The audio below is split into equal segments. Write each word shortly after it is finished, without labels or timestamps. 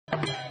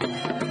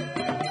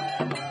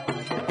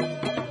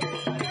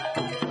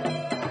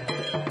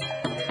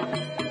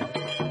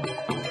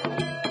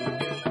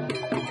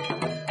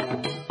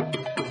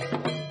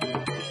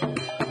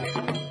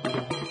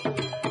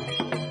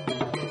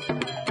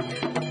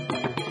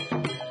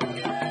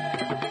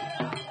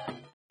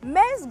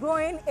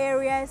growing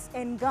areas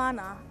in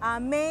Ghana are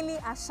mainly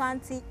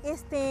Ashanti,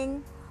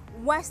 Eastern,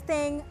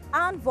 Western,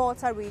 and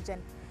Volta region.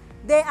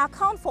 They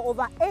account for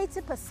over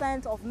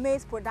 80% of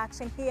maize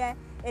production here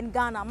in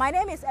Ghana. My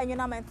name is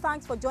Enyunam, and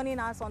thanks for joining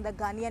us on the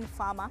Ghanaian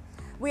Farmer.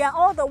 We are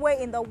all the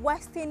way in the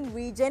Western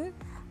region,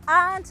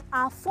 and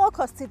our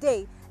focus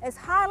today is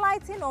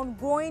highlighting on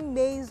growing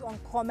maize on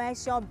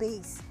commercial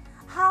base.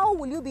 How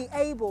will you be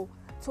able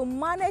to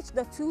manage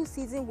the two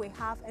seasons we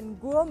have and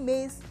grow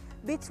maize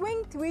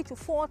between 3 to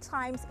 4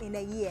 times in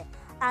a year?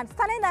 And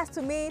standing next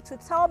to me to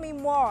tell me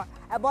more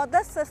about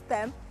this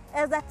system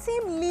is the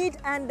team lead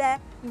and the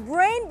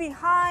brain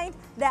behind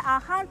the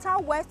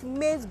Ahanta West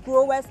Maize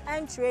Growers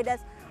and Traders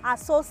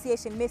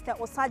Association, Mr.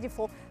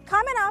 Osajifo.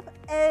 Coming up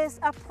is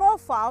a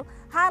profile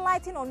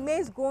highlighting on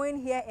maize growing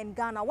here in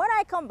Ghana. When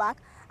I come back,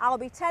 I'll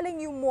be telling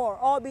you more.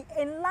 I'll be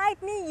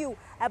enlightening you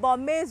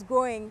about maize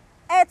growing.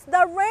 It's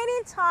the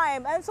raining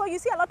time, and so you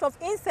see a lot of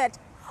insect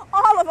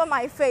all over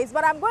my face,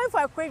 but I'm going for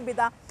a quick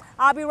breather.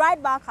 I'll be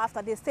right back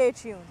after this. Stay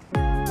tuned.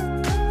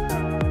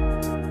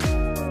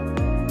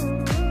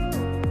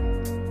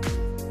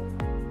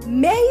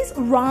 Maize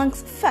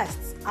ranks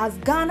first as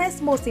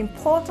Ghana's most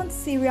important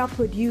cereal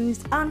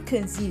produced and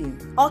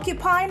consumed,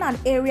 occupying an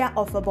area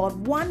of about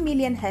 1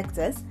 million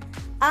hectares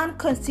and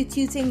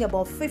constituting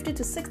about 50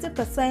 to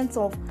 60%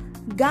 of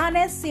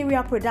Ghana's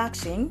cereal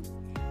production.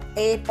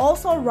 It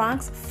also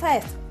ranks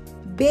first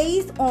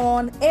based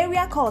on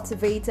area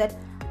cultivated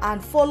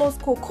and follows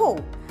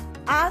cocoa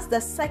as the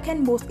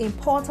second most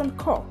important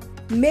crop.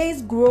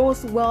 Maize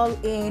grows well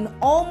in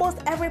almost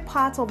every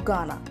part of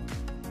Ghana.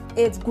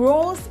 It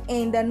grows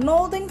in the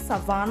northern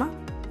savanna,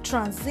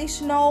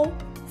 transitional,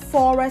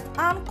 forest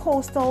and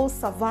coastal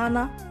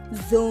savanna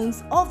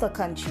zones of the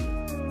country.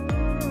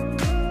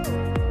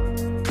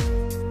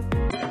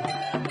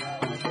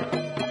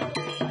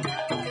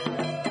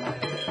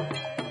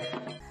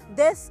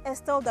 This is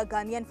still the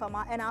Ghanaian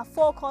Farmer, and our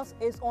focus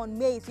is on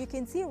maize. You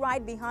can see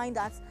right behind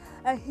us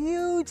a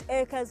huge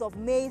acres of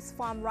maize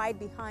farm right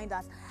behind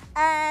us,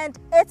 and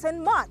it's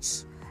in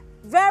March.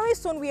 Very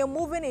soon we are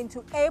moving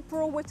into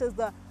April, which is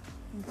the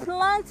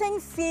planting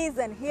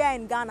season here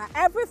in Ghana.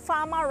 Every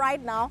farmer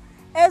right now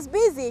is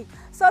busy.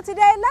 So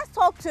today let's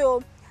talk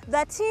to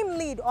the team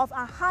lead of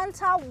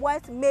Ahanta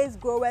West Maize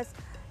Growers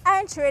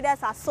and Traders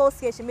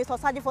Association, Mr.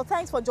 Osajifo.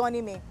 Thanks for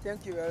joining me.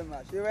 Thank you very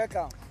much. You're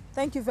welcome.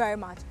 Thank you very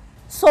much.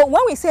 So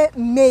when we say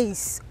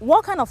maize,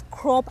 what kind of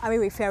crop are we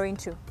referring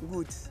to?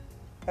 Good.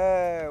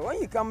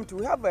 When you come to,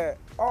 we have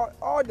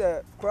all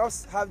the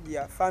crops have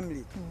their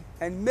family,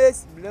 and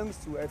maize belongs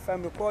to a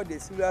family called the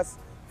cereal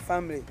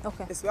family.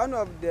 Okay. It's one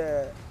of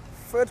the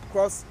first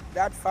crops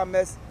that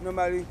farmers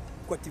normally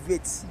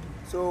cultivate.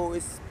 So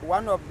it's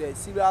one of the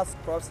cereal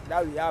crops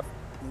that we have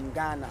in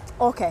Ghana.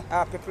 Okay.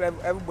 People,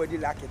 everybody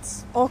like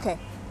it. Okay.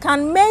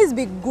 Can maize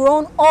be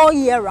grown all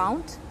year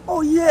round?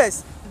 Oh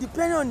yes,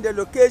 depending on the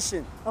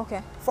location.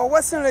 Okay. For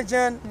Western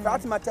region, for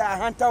that matter,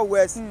 Ahanta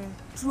West,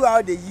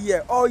 throughout the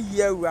year, all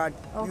year round,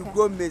 we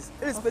grow maize.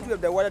 Irrespective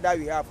of the weather that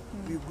we have,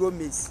 we grow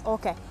maize.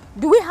 Okay.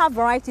 Do we have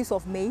varieties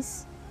of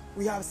maize?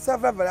 We have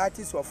several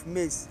varieties of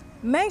maize.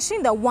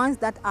 Mention the ones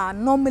that are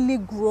normally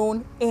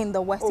grown in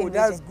the Western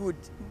region. Oh, that's good.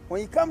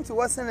 When you come to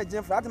Western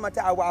region, for that matter,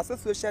 our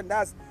association,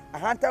 that's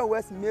Ahanta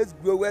West Maize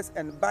Growers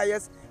and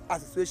Buyers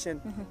Association.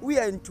 We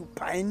are into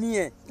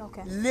Pioneer,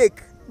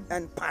 Lake,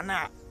 and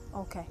Pana.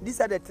 Okay.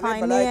 These are the three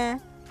Pioneer,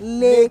 varieties.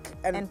 Lake,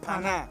 and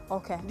Pana.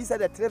 Okay. These are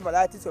the 3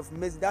 varieties of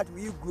maize that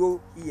we grow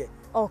here.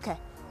 Okay.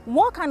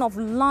 What kind of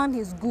land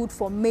is good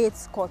for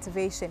maize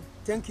cultivation?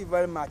 Thank you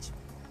very much.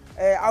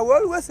 I will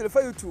always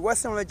refer you to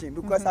Western region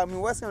because I'm in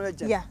Western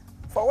region. Yeah.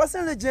 For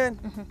Western region,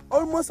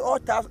 almost all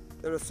types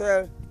of the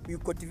soil, we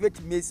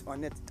cultivate maize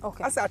on it.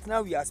 Okay. As at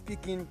now we are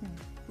speaking,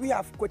 we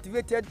have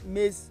cultivated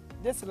maize.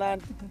 This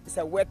land is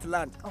a wet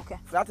land. Okay.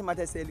 For that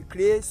matter, it's a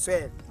clay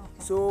soil. Okay.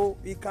 So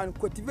we can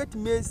cultivate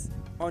maize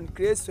on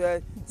clay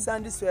soil,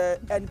 sandy soil,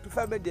 and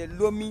preferably the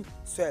loamy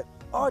soil.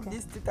 All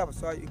these 3 types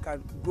of soil, you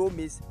can grow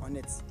maize on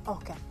it.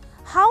 Okay.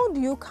 How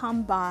do you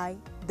come by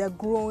the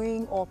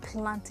growing or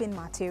planting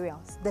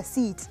materials, the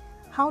seeds?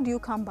 How do you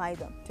come by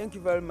them? Thank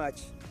you very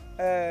much.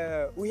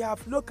 We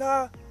have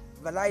local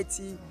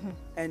variety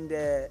and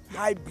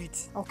hybrid.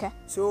 Okay.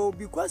 So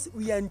because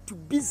we are into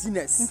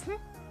business,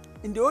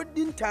 in the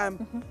olden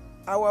time,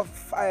 our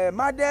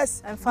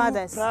mothers and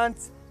fathers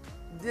plant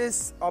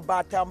this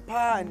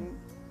obatampa, and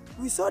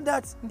we saw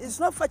that it's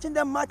not fetching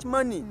them much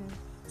money.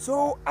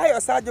 So I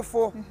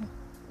Osajifo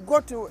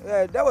got to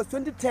that was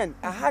 2010.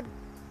 I had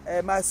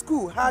my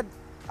school had,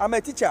 I'm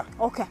a teacher.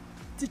 Okay.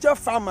 Teacher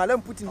farmer, let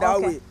me put it that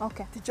way.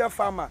 Okay. Teacher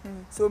farmer.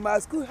 So my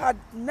school had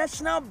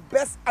National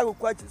Best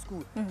Agriculture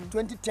School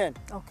 2010.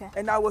 Okay.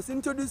 And I was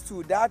introduced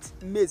to that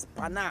maize,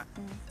 Pana.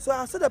 So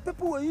I saw that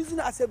people were using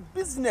it as a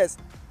business,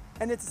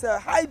 and it's a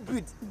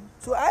hybrid.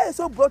 So I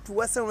also brought to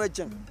Western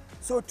region.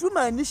 So through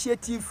my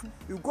initiative,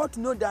 you got to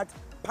know that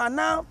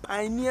Pana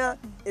Pioneer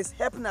is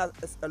helping us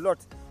a lot.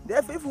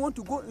 Therefore, if you want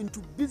to go into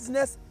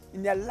business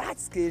in a large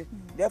scale,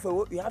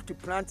 therefore you have to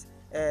plant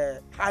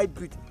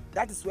hybrid.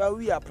 That is why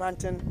we are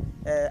planting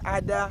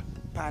either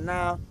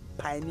Pana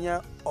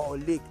pioneer or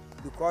lake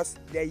because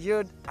the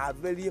yield are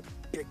very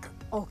big.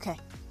 Okay,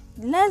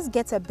 let's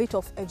get a bit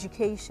of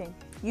education.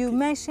 You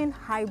mentioned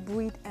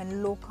hybrid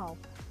and local.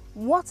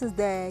 What is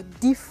the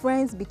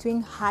difference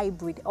between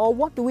hybrid, or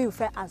what do we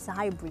refer as a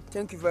hybrid?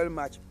 Thank you very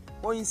much.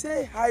 When you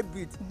say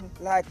hybrid,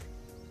 like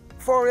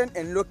foreign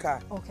and local,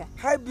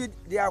 hybrid,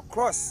 they are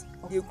cross.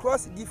 They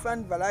cross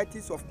different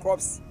varieties of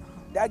crops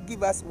that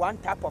give us one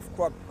type of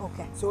crop.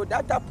 So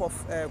that type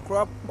of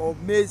crop or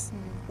maize,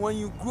 when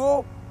you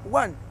grow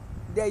one,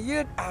 the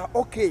yield are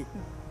okay.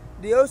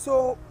 They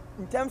also,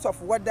 in terms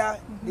of weather,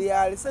 they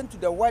are listening to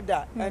the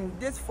weather and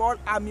this fall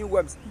army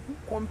worms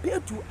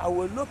compared to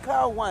our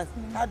local ones,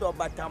 that of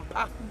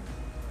Batampa.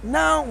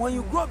 Now, when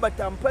you grow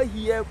Batampa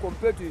here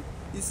compared to,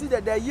 you see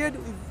that the yield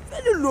is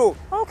very low.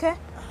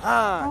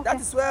 That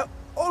is where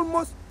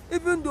almost,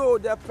 even though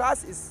the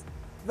price is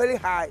very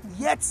high,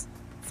 yet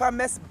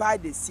farmers buy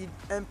the seed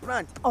and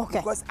plant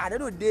because at the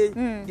end of the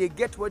day they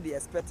get what they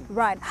expecting.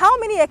 Right. How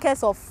many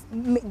acres of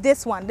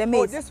this one, the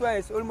maize? Oh, this one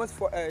is almost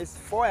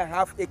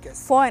 4.5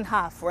 acres.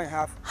 4.5.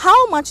 4.5.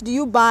 How much do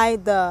you buy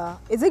the?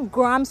 Is it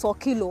grams or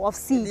kilo of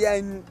seed? They are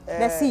in,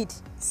 the seed.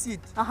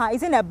 Seed.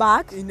 It's in a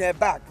bag. In a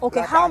bag.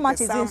 Okay. Like how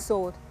much is it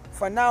sold?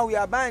 For now, we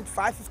are buying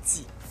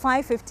 550.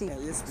 550.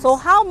 Yes, so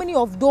how many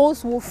of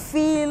those will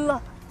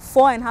fill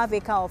 4.5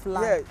 acre of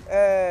land?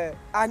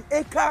 An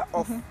acre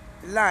of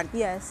land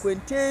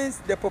contains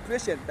the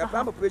population, the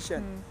plant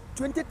population,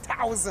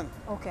 20,000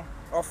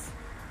 of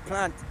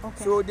plant.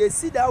 So the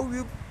seed that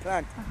we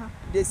plant,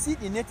 the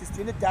seed in it is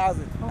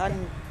 20,000,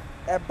 and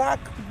a bag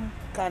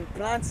can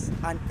plant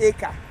an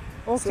acre.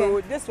 So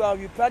this one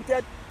we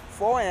planted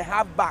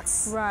 4.5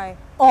 bags. Right.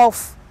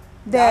 Of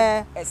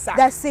the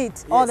seed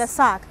or the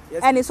sack,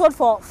 and it's sold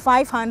for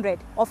 500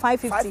 or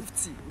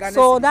 550.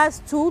 So that's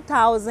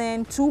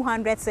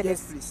 2,200 cedis.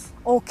 Yes, please.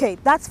 Okay,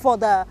 that's for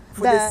the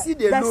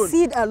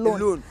seed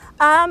alone.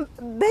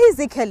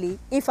 Basically,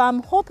 if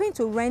I'm hoping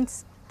to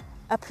rent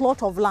a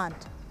plot of land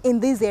in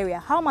this area,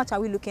 how much are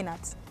we looking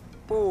at?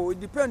 Oh,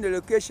 it depends on the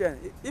location.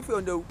 If you're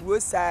on the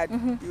roadside,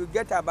 you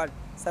get about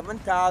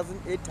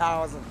 7,000,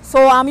 8,000.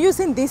 So I'm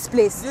using this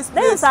place. This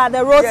is at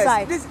the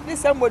roadside. Yes, this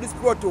somebody's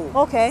proto.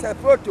 It's a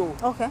proto.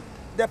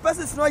 The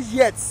person is not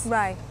yet.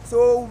 Right.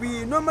 So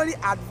we normally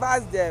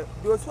advise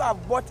those who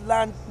have bought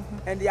land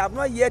and they have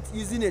not yet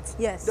using it.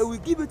 Yes. They will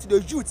give it to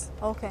the youth.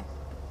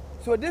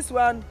 So this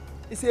one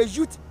is a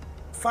youth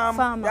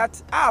farm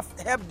that I've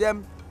helped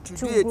them to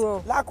do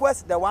it.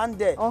 Likewise, the one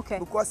there.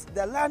 Because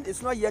the land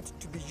is not yet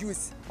to be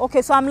used.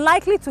 So I'm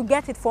likely to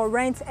get it for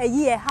rent a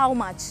year. How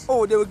much?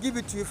 Oh, they will give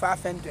it to you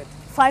 500.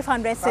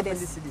 500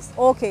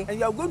 cedis. And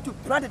you are going to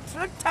plant it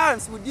 3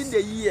 times within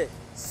the year.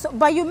 So,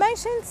 but you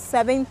mentioned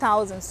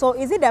 7,000. So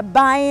is it the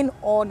buying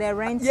or the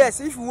rent? Yes,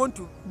 if you want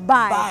to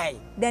buy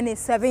then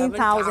it's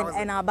 7,000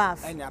 and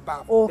above.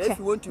 If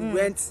you want to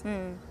rent,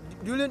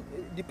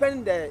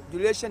 depending the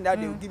duration that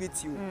they will give it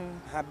to you,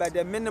 but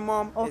the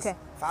minimum is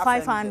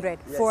 500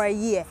 for a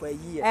year.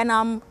 And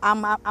I'm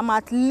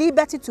at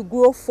liberty to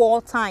grow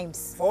 4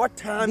 times. 4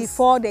 times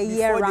before the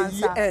year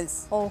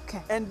ends.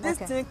 And this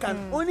thing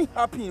can only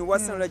happen in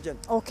Western region,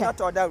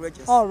 not other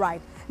regions. All right.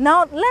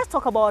 Now let's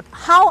talk about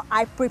how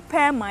I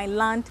prepare my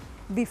land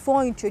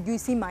before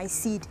introducing my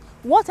seed.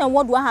 What and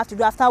what do I have to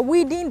do after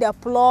weeding the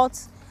plot?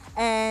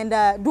 And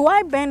do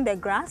I bend the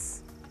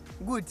grass?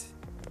 Good.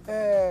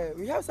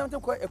 We have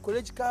something called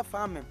ecological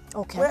farming,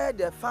 where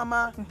the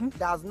farmer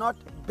does not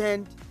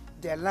bend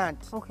the land.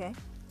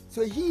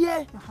 So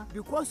here,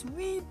 because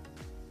we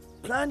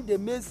plant the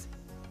maize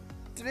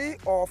 3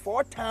 or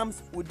 4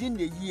 times within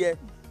the year,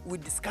 we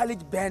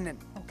discourage burning.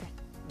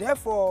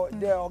 Therefore,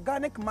 the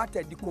organic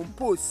matter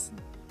decomposes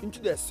into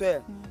the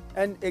soil,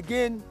 and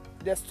again,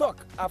 the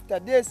stalk after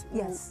this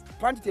we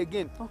plant it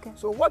again.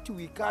 So what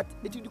we cut,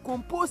 it will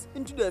decompose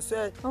into the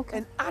soil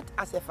and act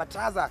as a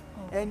fertilizer,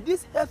 and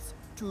this helps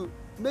to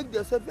make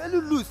the soil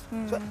very loose.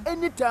 So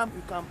anytime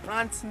you can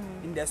plant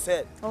in the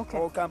soil, or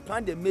you can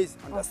plant the maize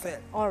on the soil.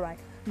 All right.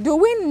 Do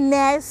we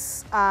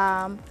nurse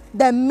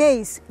the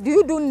maize? Do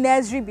you do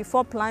nursery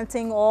before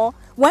planting, or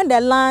when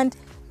the land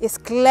is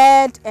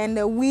cleared and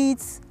the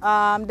weeds,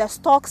 the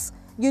stalks,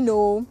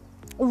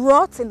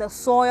 rot in the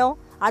soil,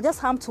 I just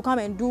have to come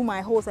and do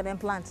my holes and then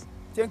plant?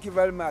 Thank you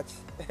very much.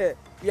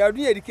 We are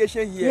doing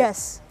education here.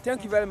 Yes.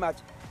 Thank you very much.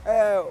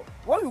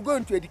 When we go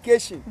into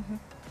education,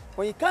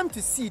 when you come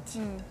to seed,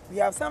 we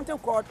have something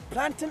called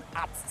planting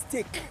at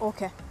stake.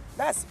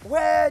 That's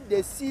where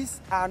the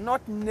seeds are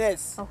not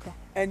nursed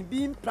and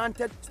being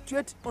planted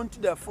straight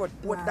onto the foot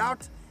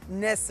without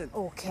nursing.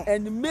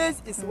 And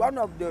maize is one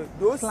of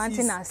those planting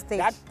seeds at stake.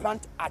 that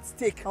plant at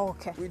stake.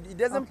 It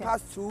doesn't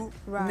pass through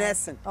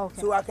nursing.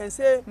 So I can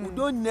say we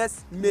don't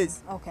nurse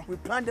maize. We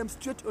plant them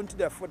straight onto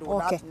the foot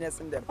without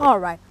nursing them. All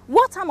right.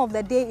 What time of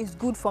the day is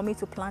good for me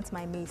to plant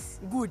my maize?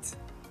 Good.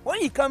 When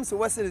it comes to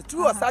Western,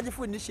 through a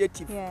surgical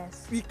initiative,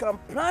 we can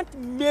plant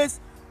maize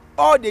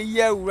all the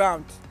year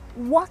round.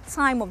 What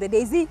time of the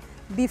day? Is it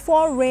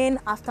before rain,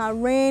 after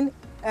rain,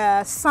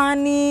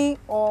 sunny,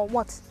 or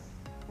what?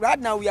 Right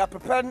now we are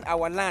preparing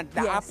our land,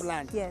 the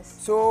upland.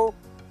 So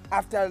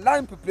after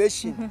land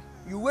preparation,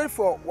 you wait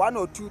for 1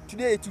 or 2.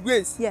 Today it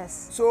rains.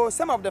 Yes. So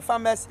some of the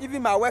farmers,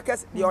 even my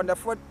workers, they on the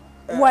foot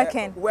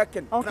working,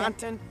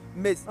 planting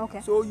maize.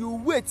 Okay. So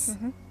you wait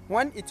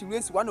when it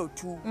rains 1 or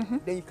 2,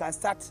 then you can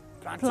start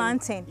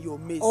planting your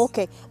maize.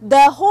 Okay.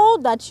 The hole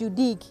that you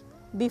dig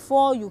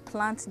before you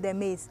plant the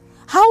maize,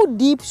 how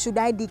deep should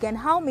I dig and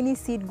how many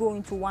seed go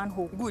into one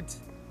hole? Good.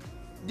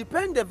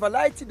 Depend the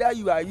variety that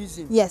you are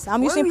using. Yes,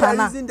 I'm using Pana. Pana. We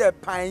are using the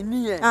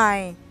Pioneer.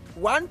 Aye.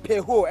 1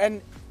 per hole.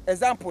 And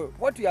example,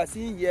 what we are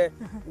seeing here,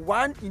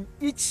 1 in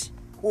each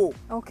hole.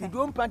 Okay. You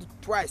don't plant it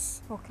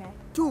twice. Okay.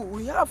 2,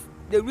 we have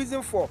the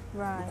reason for,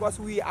 right, because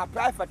we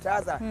apply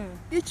fertilizer.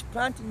 Each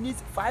plant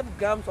needs 5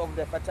 grams of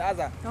the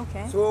fertilizer.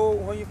 Okay. So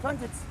when you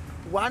plant it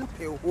 1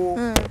 per hole,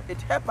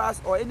 it helps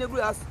us or enables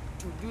us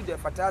to do the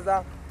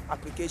fertilizer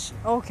application.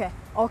 Okay.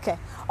 Okay.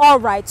 All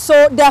right.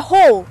 So the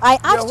hole, I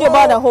asked you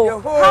about the hole.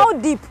 How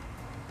deep?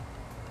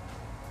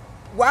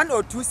 1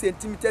 or 2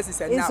 centimeters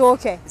is enough. It's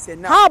okay. It's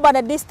enough. How about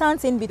the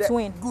distance in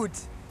between? Good.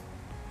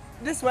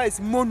 This one is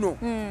mono,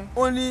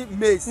 only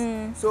maize.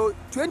 So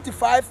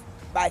 25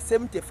 by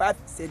 75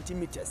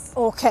 centimeters.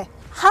 Okay.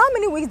 How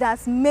many weeks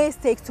does maize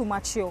take to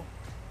mature?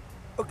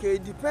 Okay,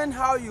 it depends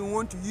how you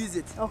want to use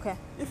it. Okay.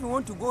 If you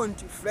want to go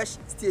into fresh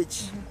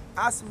stage,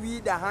 as we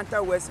the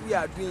hunter west we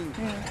are doing,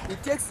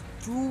 it takes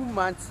 2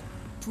 months,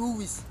 2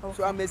 weeks. Okay.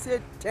 So I may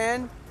say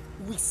 10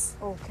 weeks.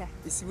 Okay.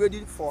 It's ready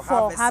for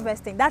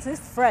harvesting. That is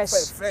fresh.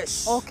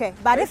 Fresh. Okay.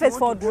 But if it's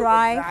for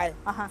dry,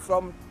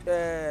 from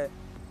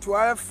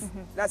 12,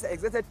 that's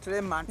exactly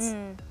 3 months.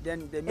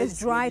 Then the maize it's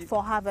dried is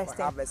for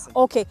harvesting. harvesting.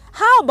 Okay.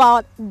 How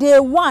about day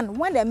 1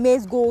 when the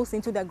maize goes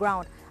into the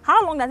ground?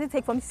 How long does it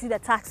take for me to see the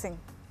taxing?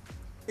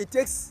 It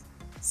takes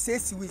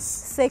 6 weeks.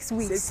 6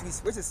 weeks. 6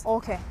 weeks, which is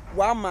okay.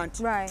 1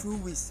 month, right, 2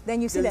 weeks.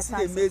 Then you see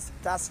the maize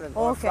tassel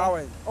or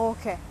flowering.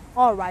 Okay.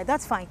 All right,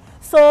 that's fine.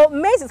 So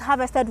maize is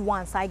harvested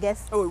once, I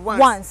guess. Oh,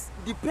 once.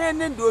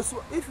 Depending those,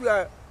 if you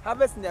are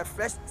harvesting the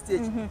fresh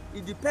stage,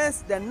 it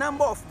depends the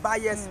number of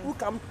buyers who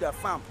come to the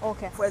farm.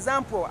 Okay. For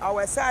example,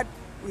 our side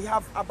we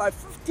have about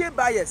 50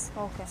 buyers.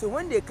 Okay. So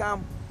when they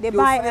come, they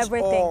buy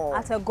everything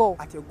at a go.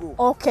 At a go.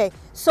 Okay.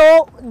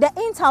 So the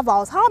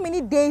intervals, how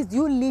many days do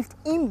you leave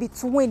in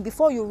between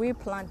before you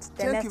replant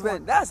the next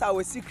one? That's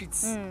our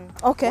secrets.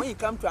 Okay. When you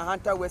come to a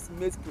hunter west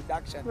maize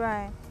production,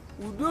 right,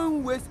 we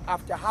don't wait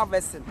after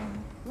harvesting.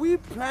 We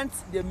plant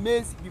the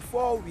maize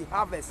before we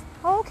harvest.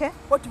 Okay.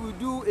 What we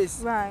do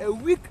is a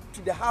week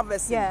to the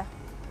harvesting. Yeah.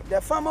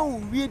 The farmer will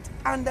weed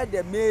under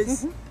the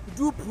maize,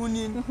 do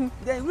pruning,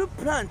 then we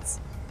plant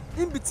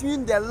in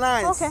between the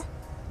lines. Okay.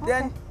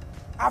 Then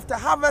after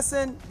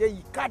harvesting, then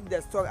you cut the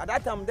stalk. At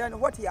that time, then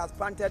what he has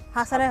planted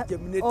has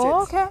germinated.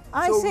 Oh, okay,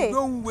 I see. So we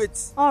don't wait.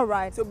 All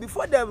right. So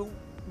before the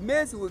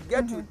maize will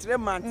get to 3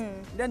 months,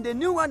 then the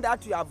new one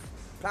that you have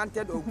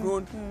planted or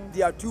grown,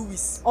 they are 2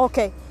 weeks.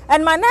 Okay.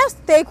 And my next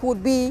take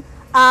would be,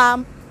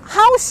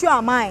 how sure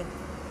am I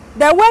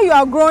the way you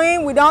are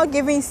growing without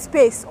giving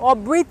space or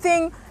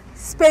breathing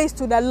space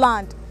to the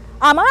land?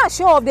 Am I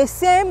sure of the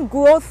same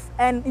growth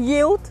and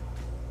yield?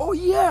 Oh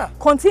yeah.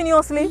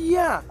 Continuously?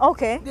 Yeah.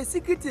 Okay. The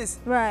secret is,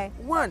 right,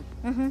 1,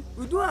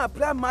 we don't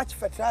apply much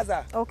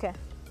fertilizer. Okay.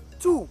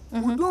 2,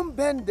 we don't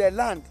bend the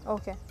land.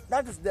 Okay.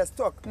 That is the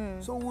stock.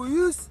 So we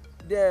use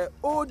the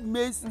old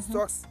maize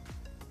stalks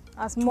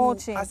as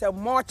mulching. As a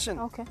mulching.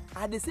 Okay.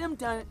 At the same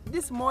time,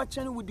 this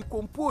mulching will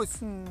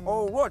decompose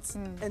or rot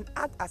and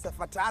act as a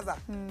fertilizer.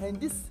 And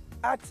this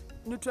adds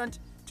nutrient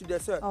to the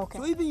soil. Okay.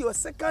 So even your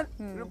second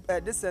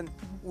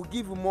will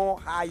give you more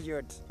high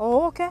yield.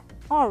 Oh, okay.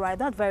 All right,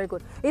 that's very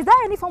good. Is there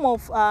any form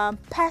of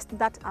pest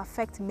that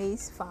affect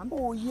maize farm?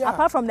 Oh yeah.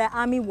 Apart from the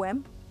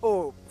armyworm?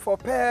 Oh, for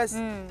pests,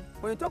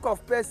 when you talk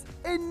of pests,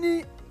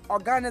 any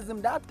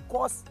organism that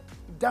cause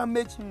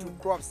damage to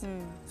crops.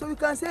 So you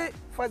can say,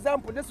 for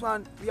example, this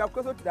one, we are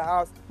closer to the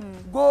house.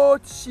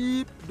 Goat,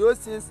 sheep, those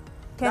things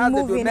can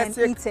move in and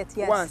eat it.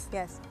 Yes. Ones.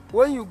 Yes.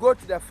 When you go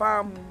to the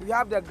farm, you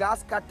have the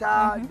grass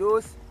cutter,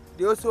 those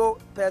they also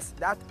pests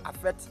that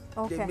affect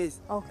the maize.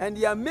 Okay. And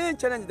their main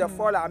challenge is the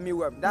fall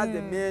armyworm. That's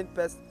the main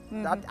pest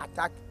that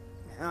attack.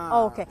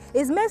 Okay.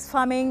 Is maize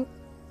farming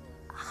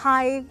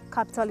high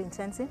capital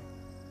intensive?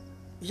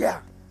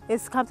 Yeah.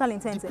 It's capital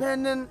intensive.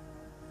 Depending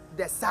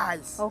the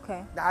size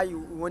that you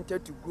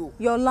wanted to grow.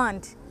 Your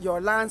land.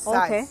 Your land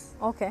size.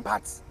 Okay.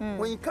 But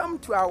when you come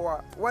to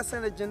our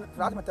western region, for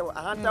that matter,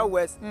 Hunter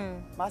West,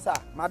 Master,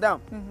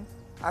 Madam,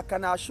 I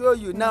can assure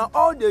you now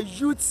all the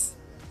youths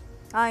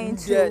are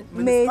into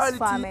maize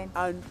farming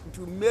and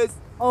to maize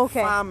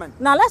farming.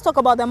 Now let's talk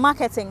about the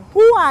marketing.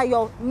 Who are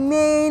your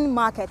main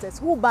marketers?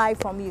 Who buy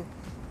from you?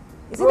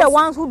 Is it the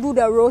ones who do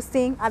the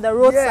roasting at the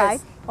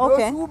roadside? Yes.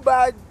 Those who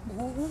buy,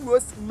 who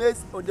roast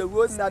maize on the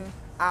roadside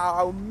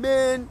are our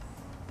main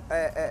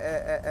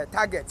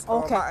targets.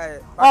 Okay.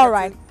 All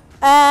right.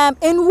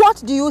 In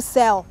what do you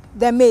sell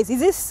the maize?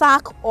 Is it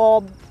sack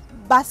or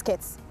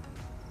baskets?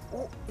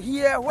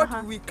 Here,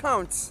 what we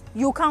count?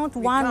 You count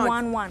we 1, count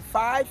 1, 1.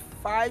 5,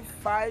 5,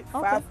 5,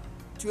 5,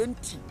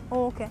 20.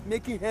 Okay.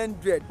 Making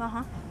 100.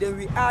 Then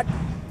we add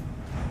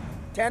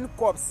 10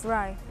 cups.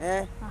 Right.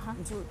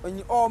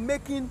 Or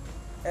making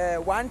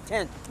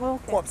 110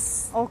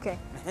 cups. Okay.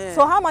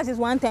 So how much is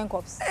 110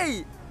 cups?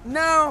 Hey,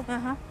 now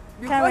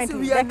because currently,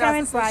 we are the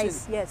current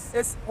price, yes,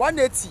 it's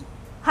 180.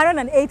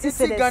 180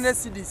 cedis. Ghana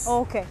cedis.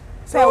 Okay.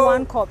 So per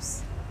 1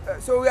 cups.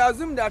 So we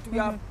assume that we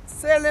are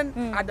selling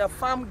at the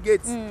farm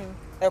gates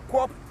a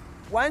cup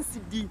 1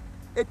 cedi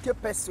 80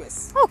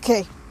 pesos.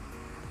 Okay.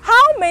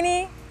 How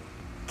many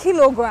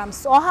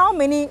kilograms or how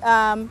many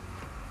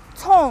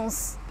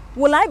tons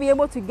will I be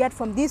able to get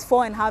from this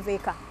 4.5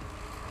 acre?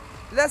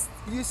 Let's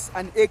use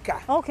an acre.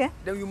 Okay.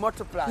 Then you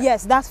multiply.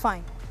 Yes, that's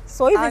fine.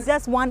 So if it's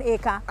just 1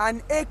 acre.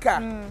 An acre,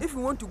 if you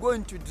want to go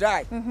into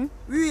dry,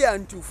 we are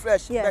into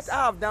fresh. Yes. But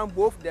I have done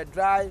both the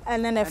dry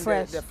and then the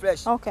fresh. The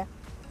fresh. Okay.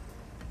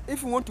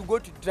 If you want to go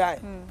to dry,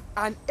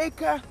 an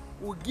acre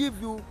will give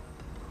you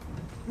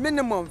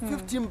minimum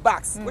 15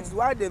 bags, which is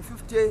why then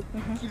 50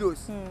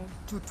 kilos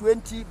to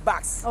 20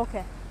 bags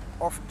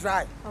of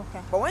dry.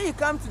 Okay. But when you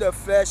come to the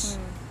fresh,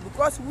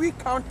 because we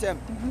count them,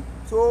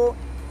 so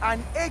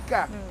an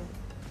acre,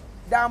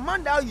 the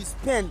amount that you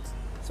spend,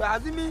 so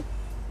assuming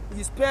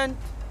you spend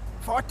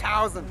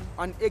 4,000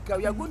 on acre,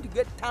 you are going to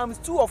get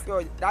 ×2 of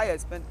your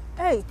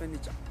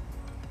expenditure.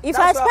 If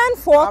I spend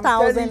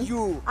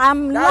 4,000,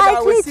 I'm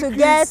likely to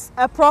get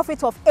a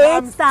profit of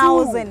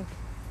 8,000.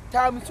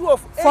 ×2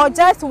 of for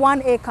just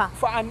 1 acre.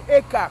 For an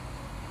acre.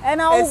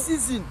 And a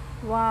season.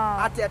 Wow.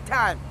 At a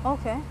time.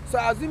 Okay. So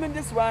assuming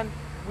this one,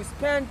 we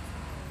spend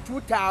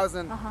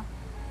 2,000.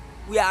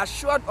 We are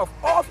short of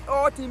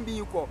all things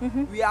being equal.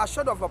 We are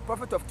short of a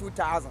profit of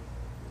 2,000.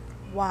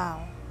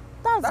 Wow.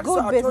 That's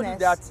good business. I told you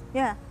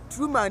that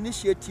through my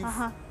initiative,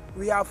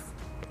 we have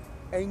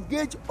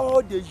engaged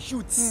all the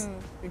youths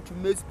into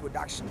maize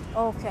production.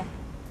 Okay.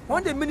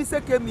 When the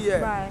minister came here,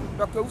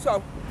 Dr.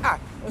 Uso,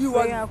 he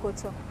was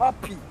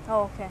happy.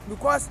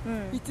 Because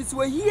it is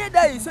here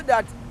that he said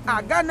that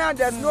Ghana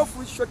there's no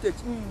food shortage.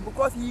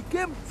 Because he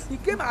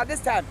came at this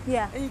time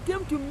and he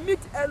came to meet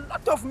a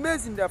lot of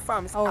maize in the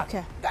farms.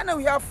 Ghana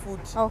we have food.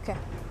 Okay.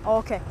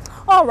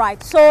 All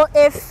right. So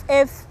if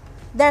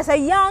there's a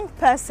young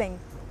person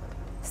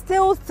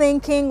still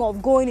thinking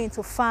of going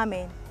into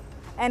farming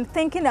and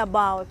thinking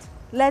about,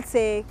 let's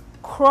say,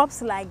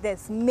 crops like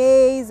this,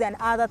 maize and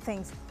other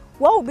things,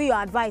 what would be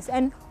your advice?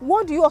 And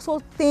what do you also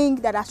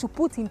think that I should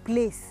put in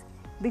place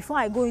before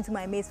I go into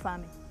my maize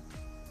farming?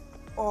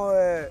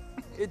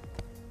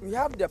 We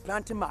have the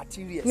planting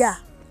materials. Yeah.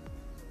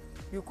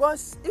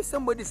 Because if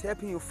somebody is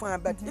helping you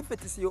farm, but if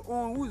it is your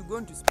own, who is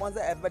going to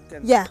sponsor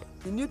everything? Yeah.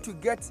 You need to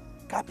get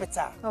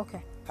capital.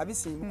 Okay. Have you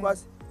seen?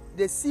 Because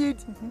the seed,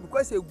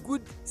 because a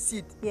good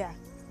seed,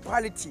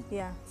 quality.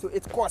 Yeah. So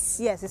it costs.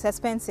 Yes, it's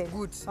expensive.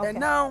 Good. Okay. And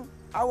now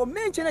our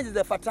main challenge is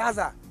the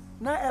fertilizer.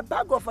 Now a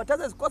bag of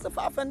fertilizer is costing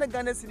 500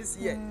 Ghana cedis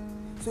here.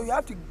 So you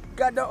have to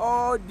gather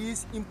all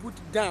these input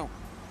down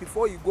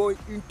before you go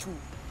into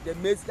the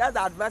maize. That's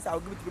the advice I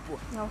will give to people.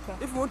 Okay.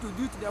 If you want to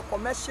do it in a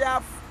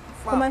commercial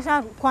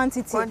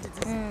quantities,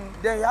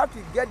 then you have to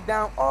get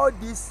down all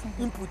these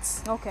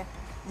inputs. Okay.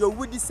 You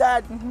will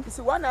decide. It's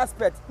one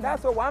aspect.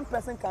 That's why one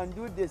person can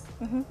do this.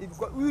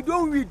 We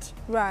don't weed.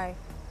 Right.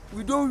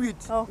 We don't weed.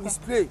 We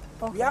spray.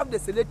 We have the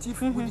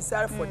selective we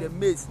decide for the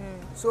maize.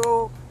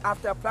 So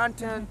after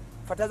planting,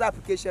 fertilizer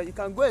application, you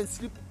can go and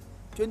sleep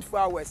 24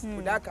 hours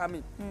without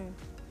coming.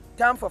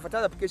 Time for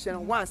fertilizer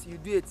application, once you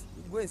do it,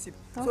 you go and sleep.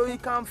 So you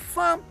can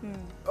farm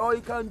or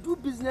you can do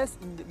business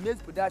in the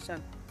maize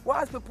production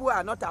whilst people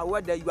are not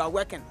aware that you are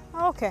working.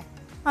 Okay,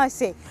 I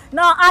see.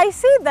 Now I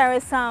see there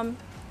is some,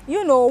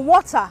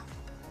 water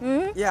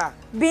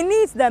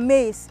beneath the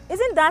maize.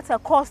 Isn't that a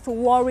cause to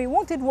worry?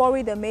 Won't it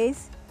worry the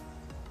maize?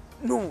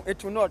 No,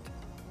 it will not.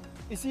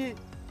 You see,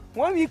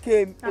 when we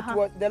came,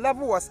 the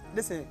level was,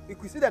 listen, you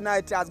could see the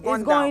night has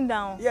gone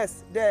down.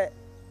 Yes,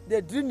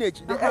 the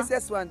drainage, the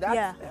excess one,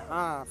 that.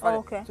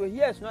 So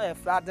here it's not a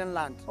flattened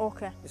land.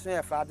 Okay. It's not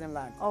a flattened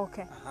land.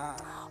 Okay.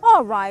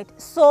 All right.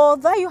 So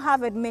there you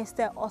have it,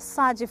 Mr.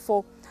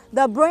 Osajifo,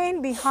 the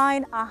brain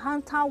behind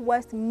Ahanta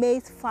West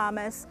Maize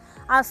Farmers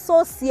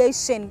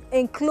Association,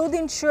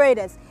 including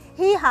traders.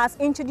 He has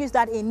introduced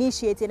that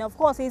initiative. And of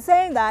course, he's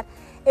saying that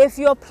if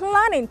you're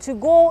planning to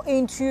go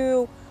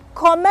into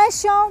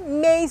commercial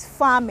maize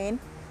farming,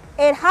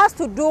 it has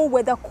to do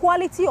with the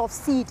quality of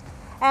seed.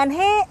 And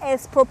he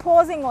is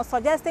proposing or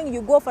suggesting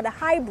you go for the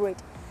hybrid.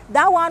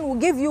 That one will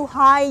give you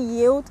high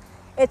yield.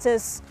 It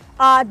is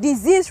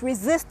disease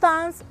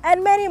resistance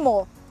and many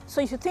more.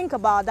 So you should think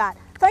about that.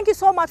 Thank you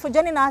so much for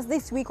joining us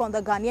this week on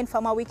The Ghanaian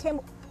Farmer. We came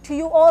to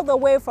you all the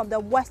way from the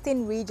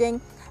Western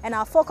region, and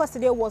our focus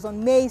today was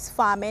on maize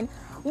farming.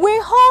 We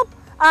hope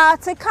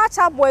to catch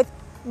up with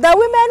the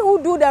women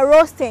who do the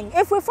roasting.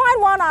 If we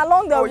find one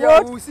along the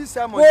road,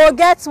 we'll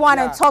get one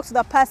and talk to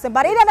the person.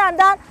 But other than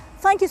that,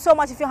 thank you so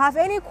much. If you have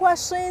any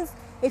questions,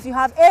 if you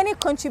have any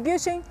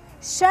contribution,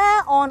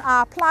 share on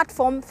our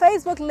platform,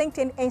 Facebook,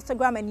 LinkedIn,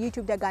 Instagram, and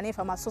YouTube, The Ghanaian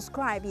Farmer.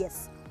 Subscribe,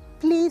 yes.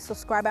 Please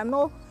subscribe. I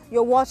know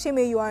you're watching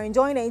me, you are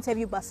enjoying the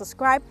interview, but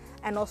subscribe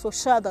and also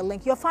share the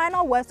link. Your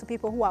final words to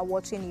people who are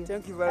watching you.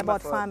 Thank you very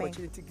much for the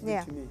opportunity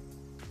given to me.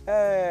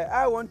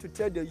 I want to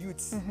tell the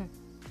youths,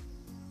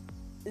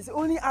 it's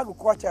only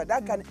agriculture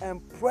that can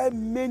employ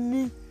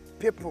many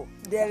people.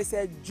 There is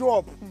a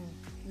job.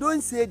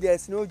 Don't say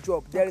there's no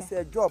job. There is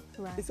a job.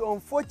 Right. It's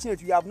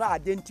unfortunate you have not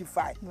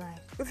identified. Right.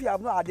 If you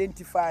have not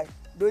identified,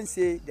 don't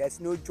say there's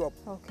no job.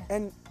 Okay.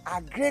 And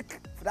agric,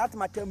 for that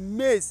matter,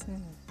 maize,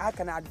 I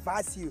can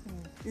advise you.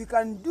 You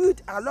can do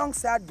it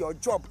alongside your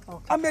job.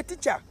 Okay. I'm a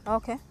teacher.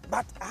 Okay.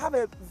 But I have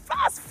a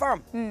vast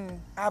farm.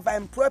 I have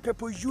employed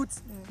people,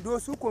 youths,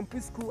 those who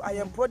complete school, I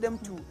employ them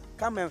to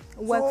come and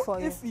work for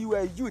you. If you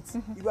are youth,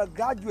 you are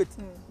graduate,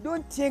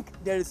 don't think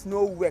there is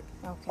no work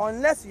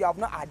unless you have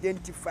not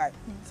identified.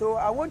 So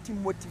I want to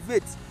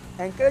motivate,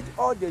 encourage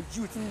all the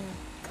youth,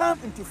 come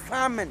into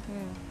farming.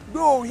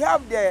 Though we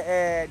have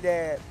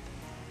the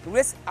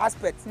risk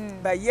aspect,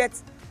 but yet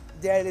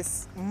there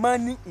is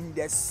money in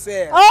the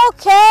soil.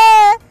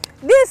 Okay,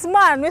 this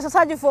man, Mr.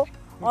 Sajifo,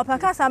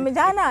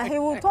 he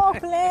will talk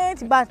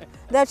plenty, but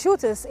the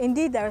truth is,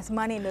 indeed, there is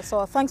money in the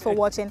soil. Thanks for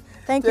watching.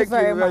 Thank you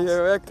very much.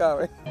 You're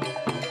welcome.